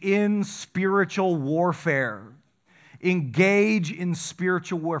engage in spiritual warfare. Engage in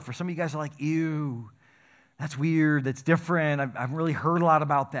spiritual warfare. Some of you guys are like, ew, that's weird, that's different. I've really heard a lot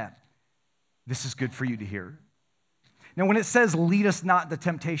about that. This is good for you to hear. Now, when it says lead us not into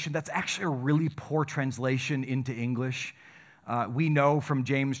temptation, that's actually a really poor translation into English. We know from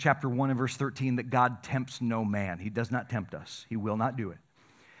James chapter 1 and verse 13 that God tempts no man. He does not tempt us. He will not do it.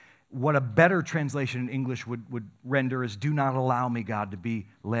 What a better translation in English would render is, do not allow me, God, to be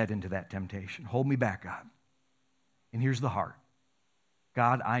led into that temptation. Hold me back, God. And here's the heart.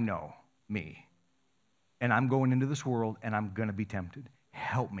 God, I know me, and I'm going into this world, and I'm going to be tempted.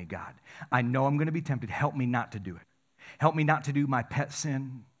 Help me, God. I know I'm going to be tempted. Help me not to do it. Help me not to do my pet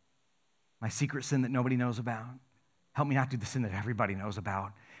sin, my secret sin that nobody knows about. Help me not do the sin that everybody knows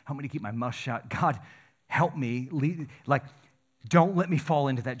about. Help me to keep my mouth shut. God, help me. Don't let me fall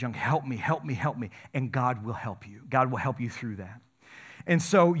into that junk. Help me. And God will help you. God will help you through that. And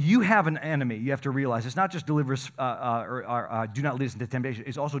so you have an enemy. You have to realize it's not just deliver us, do not lead us into temptation.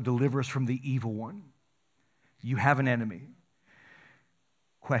 It's also deliver us from the evil one. You have an enemy.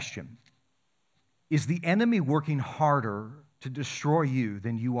 Question. Is the enemy working harder to destroy you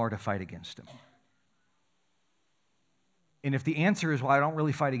than you are to fight against him? And if the answer is, well, I don't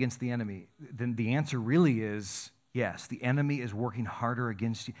really fight against the enemy, then the answer really is, yes, the enemy is working harder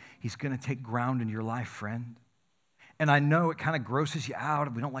against you. He's going to take ground in your life, friend. And I know it kind of grosses you out,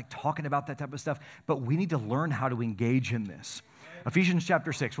 and we don't like talking about that type of stuff, but we need to learn how to engage in this. Ephesians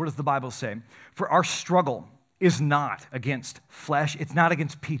chapter 6, what does the Bible say? For our struggle is not against flesh. It's not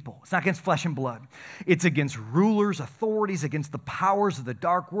against people. It's not against flesh and blood. It's against rulers, authorities, against the powers of the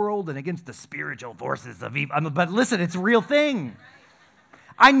dark world, and against the spiritual forces of evil. But listen, it's a real thing.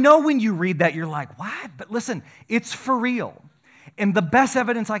 I know when you read that, you're like, what? But listen, it's for real. And the best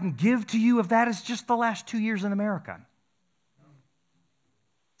evidence I can give to you of that is just the last 2 years in America.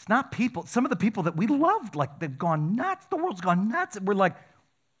 It's not people. Some of the people that we loved, like, they've gone nuts. The world's gone nuts. And we're like,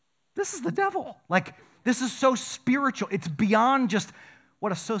 this is the devil. Like, this is so spiritual. It's beyond just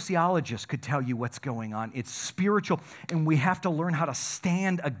what a sociologist could tell you what's going on. It's spiritual, and we have to learn how to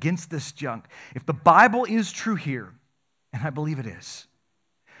stand against this junk. If the Bible is true here, and I believe it is,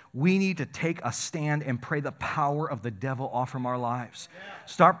 we need to take a stand and pray the power of the devil off from our lives.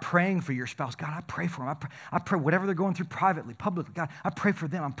 Start praying for your spouse. God, I pray for them. I pray whatever they're going through privately, publicly. God, I pray for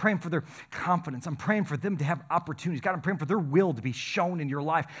them. I'm praying for their confidence. I'm praying for them to have opportunities. God, I'm praying for their will to be shown in your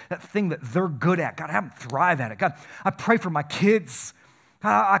life, that thing that they're good at. God, have them thrive at it. God, I pray for my kids.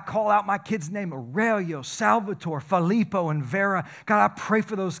 I call out my kids' name, Aurelio, Salvatore, Filippo, and Vera. God, I pray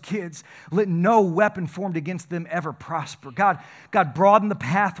for those kids. Let no weapon formed against them ever prosper. God, broaden the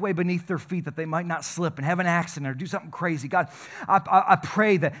pathway beneath their feet that they might not slip and have an accident or do something crazy. God, I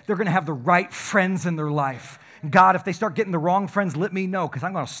pray that they're going to have the right friends in their life. God, if they start getting the wrong friends, let me know, because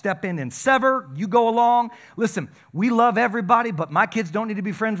I'm going to step in and sever. You go along. Listen, we love everybody, but my kids don't need to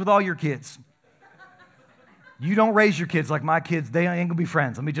be friends with all your kids. You don't raise your kids like my kids. They ain't going to be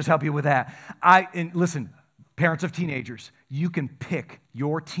friends. Let me just help you with that. And listen, parents of teenagers, you can pick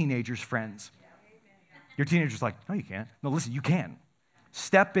your teenagers' friends. Your teenager's like, no, you can't. No, listen, you can.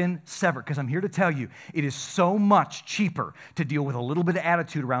 Step in, sever, because I'm here to tell you, it is so much cheaper to deal with a little bit of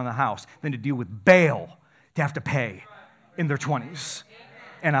attitude around the house than to deal with bail to have to pay in their 20s.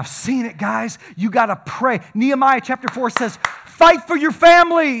 And I've seen it, guys. You got to pray. Nehemiah chapter 4 says, fight for your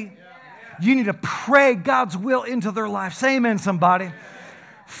family. You need to pray God's will into their life. Say amen, somebody.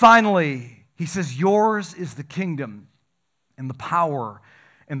 Finally, he says, yours is the kingdom and the power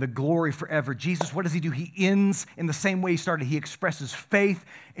and the glory forever. Jesus, what does he do? He ends in the same way he started. He expresses faith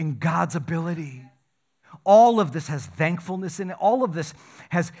in God's ability. All of this has thankfulness in it. All of this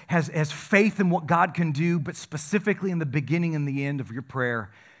has faith in what God can do, but specifically in the beginning and the end of your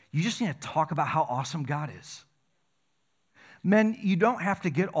prayer, you just need to talk about how awesome God is. Men, you don't have to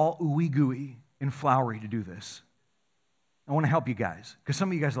get all ooey gooey and flowery to do this. I want to help you guys, because some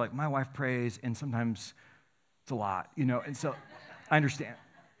of you guys are like, my wife prays, and sometimes it's a lot, and so I understand.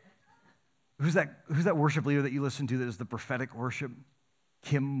 Who's that worship leader that you listen to that is the prophetic worship?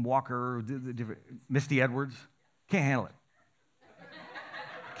 Kim Walker, Misty Edwards? Can't handle it.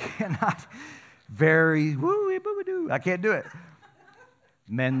 Cannot. Very woo boo doo. I can't do it.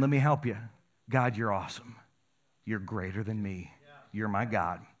 Men, let me help you. God, you're awesome. You're greater than me. You're my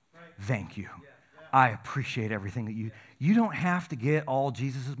God. Thank you. I appreciate everything that you don't have to get all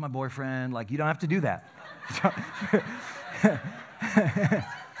Jesus is my boyfriend. Like, you don't have to do that.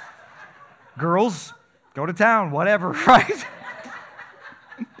 Girls, go to town, whatever, right?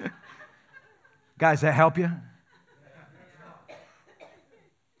 Guys, that help you?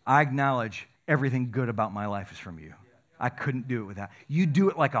 I acknowledge everything good about my life is from you. I couldn't do it without. You do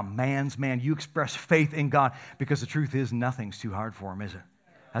it like a man's man. You express faith in God, because the truth is nothing's too hard for him, is it?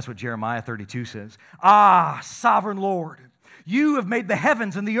 That's what Jeremiah 32 says. Ah, sovereign Lord, you have made the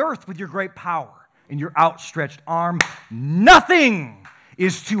heavens and the earth with your great power and your outstretched arm. Nothing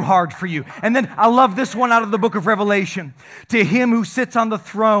is too hard for you. And then I love this one out of the book of Revelation. To him who sits on the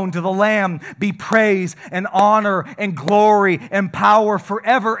throne, to the Lamb, be praise and honor and glory and power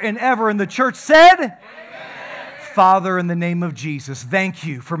forever and ever. And the church said, Amen. Father, in the name of Jesus, thank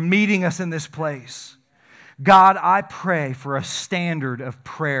you for meeting us in this place. God, I pray for a standard of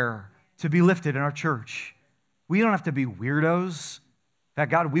prayer to be lifted in our church. We don't have to be weirdos. In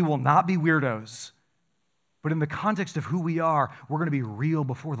fact, God, we will not be weirdos. But in the context of who we are, we're going to be real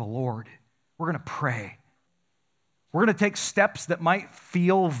before the Lord. We're going to pray. We're going to take steps that might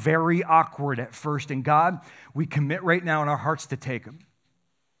feel very awkward at first. And God, we commit right now in our hearts to take them.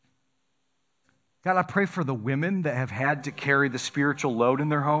 God, I pray for the women that have had to carry the spiritual load in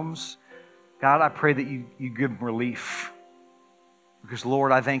their homes. God, I pray that you give them relief. Because,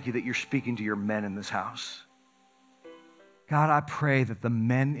 Lord, I thank you that you're speaking to your men in this house. God, I pray that the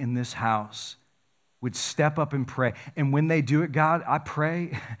men in this house would step up and pray. And when they do it, God, I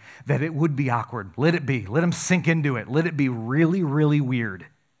pray that it would be awkward. Let it be. Let them sink into it. Let it be really, really weird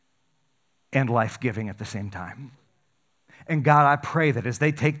and life-giving at the same time. And God, I pray that as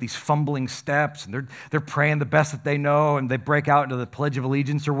they take these fumbling steps and they're praying the best that they know and they break out into the Pledge of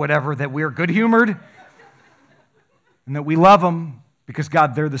Allegiance or whatever, that we are good-humored and that we love them because,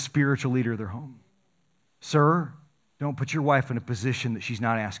 God, they're the spiritual leader of their home. Sir, don't put your wife in a position that she's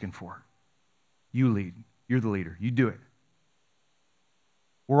not asking for. You lead. You're the leader. You do it.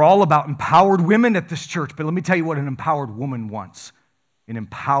 We're all about empowered women at this church, but let me tell you what an empowered woman wants. An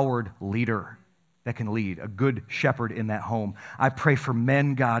empowered leader that can lead, a good shepherd in that home. I pray for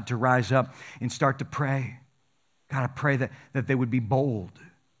men, God, to rise up and start to pray. God, I pray that they would be bold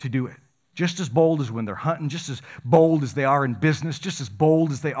to do it. Just as bold as when they're hunting, just as bold as they are in business, just as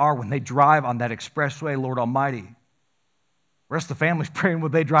bold as they are when they drive on that expressway, Lord Almighty. The rest of the family's praying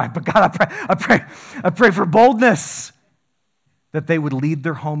when they drive, but God, I pray for boldness, that they would lead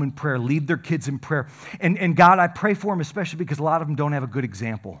their home in prayer, lead their kids in prayer. And God, I pray for them, especially because a lot of them don't have a good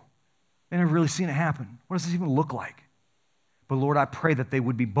example. They've never really seen it happen. What does this even look like? But Lord, I pray that they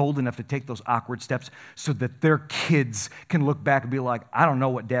would be bold enough to take those awkward steps so that their kids can look back and be like, I don't know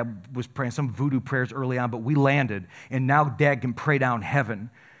what Dad was praying, some voodoo prayers early on, but we landed, and now Dad can pray down heaven,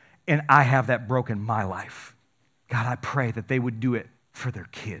 and I have that broken in my life. God, I pray that they would do it for their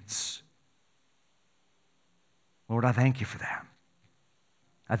kids. Lord, I thank you for that.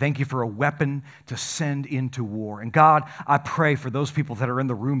 I thank you for a weapon to send into war. And God, I pray for those people that are in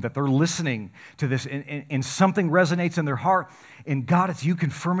the room, that they're listening to this and something resonates in their heart. And God, it's you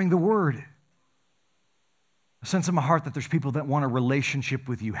confirming the word. I sense in my heart that there's people that want a relationship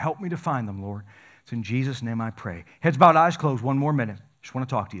with you. Help me to find them, Lord. It's in Jesus' name I pray. Heads bowed, eyes closed, one more minute. Just want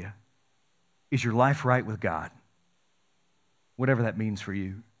to talk to you. Is your life right with God? Whatever that means for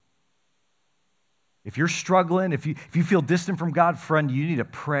you. If you're struggling, if you feel distant from God, friend, you need to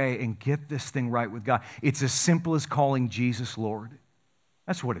pray and get this thing right with God. It's as simple as calling Jesus Lord.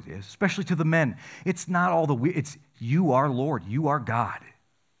 That's what it is, especially to the men. It's not all it's you are Lord, you are God.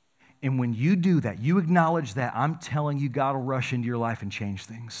 And when you do that, you acknowledge that, I'm telling you, God will rush into your life and change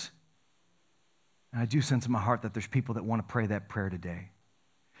things. And I do sense in my heart that there's people that want to pray that prayer today.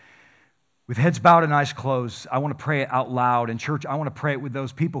 With heads bowed and eyes closed, I want to pray it out loud. In church, I want to pray it with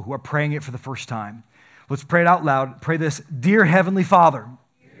those people who are praying it for the first time. Let's pray it out loud. Pray this. Dear Heavenly Father,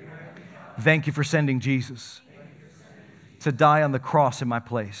 Thank you for sending Jesus to die on the cross in my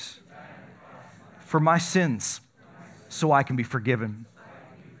place for my sins so I can be forgiven.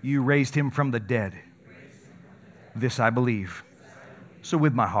 You raised him from the dead. This I believe. So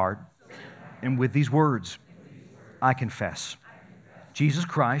with my heart and with these words, I confess Jesus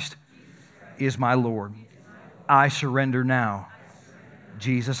Christ is my Lord. I surrender now.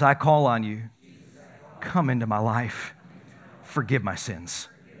 Jesus, I call on you. Come into my life. Forgive my sins.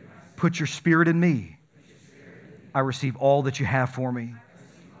 Put your Spirit in me. I receive all that you have for me.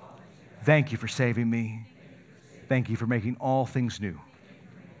 Thank you for saving me. Thank you for making all things new.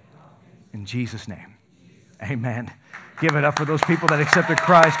 In Jesus' name, amen. Give it up for those people that accepted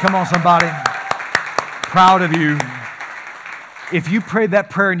Christ. Come on, somebody. Proud of you. If you prayed that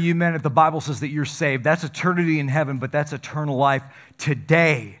prayer and you meant it, the Bible says that you're saved. That's eternity in heaven, but that's eternal life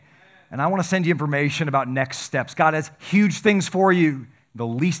today. And I want to send you information about next steps. God has huge things for you, the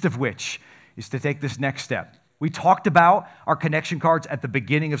least of which is to take this next step. We talked about our connection cards at the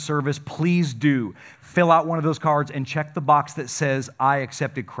beginning of service. Please do fill out one of those cards and check the box that says, I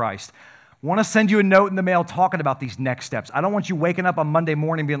accepted Christ. I want to send you a note in the mail talking about these next steps. I don't want you waking up on Monday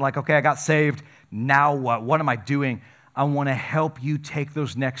morning being like, okay, I got saved. Now what? What am I doing? I want to help you take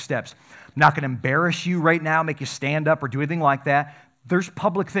those next steps. I'm not going to embarrass you right now, make you stand up or do anything like that. There's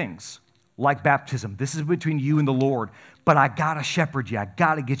public things like baptism. This is between you and the Lord. But I got to shepherd you. I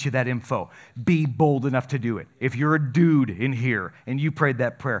got to get you that info. Be bold enough to do it. If you're a dude in here and you prayed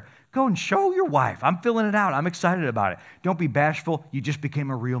that prayer, go and show your wife. I'm filling it out. I'm excited about it. Don't be bashful. You just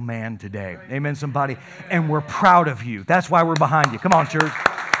became a real man today. Amen, somebody? And we're proud of you. That's why we're behind you. Come on, church.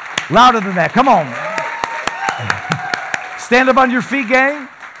 Louder than that. Come on. Stand up on your feet, gang.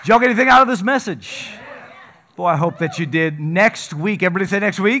 Did y'all get anything out of this message? Boy, I hope that you did. Next week, everybody say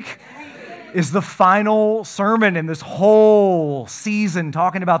next week, is the final sermon in this whole season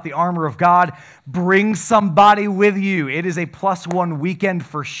talking about the armor of God. Bring somebody with you. It is a +1 weekend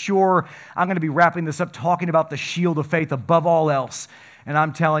for sure. I'm going to be wrapping this up talking about the shield of faith above all else. And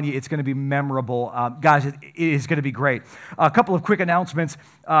I'm telling you, it's going to be memorable. Guys, it is going to be great. A couple of quick announcements.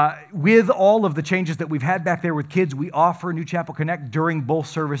 With all of the changes that we've had back there with kids, we offer New Chapel Connect during both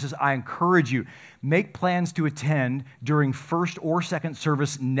services. I encourage you, make plans to attend during first or second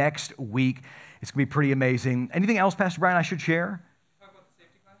service next week. It's going to be pretty amazing. Anything else, Pastor Brian, I should share?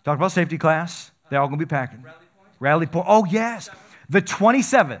 Talk about safety class. They're all going to be packing. Rally point. Oh, yes. The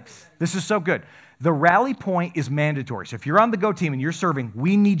 27th. This is so good. The rally point is mandatory. So if you're on the Go team and you're serving,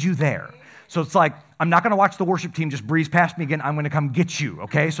 we need you there. So it's like, I'm not going to watch the worship team just breeze past me again. I'm going to come get you,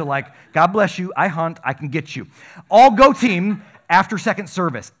 okay? So like, God bless you. I hunt. I can get you. All Go team after second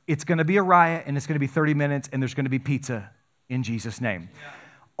service. It's going to be a riot, and it's going to be 30 minutes, and there's going to be pizza in Jesus' name.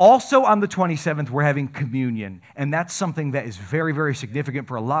 Also on the 27th, we're having communion, and that's something that is very, very significant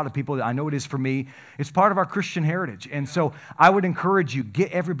for a lot of people. I know it is for me. It's part of our Christian heritage, and so I would encourage you,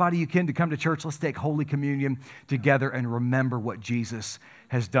 get everybody you can to come to church. Let's take Holy Communion together and remember what Jesus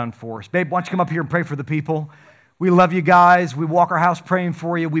has done for us. Babe, why don't you come up here and pray for the people? We love you guys. We walk our house praying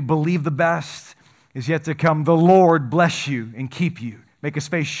for you. We believe the best is yet to come. The Lord bless you and keep you. Make his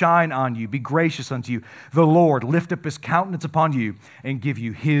face shine on you. Be gracious unto you. The Lord lift up his countenance upon you and give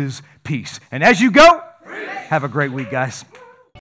you his peace. And as you go, have a great week, guys.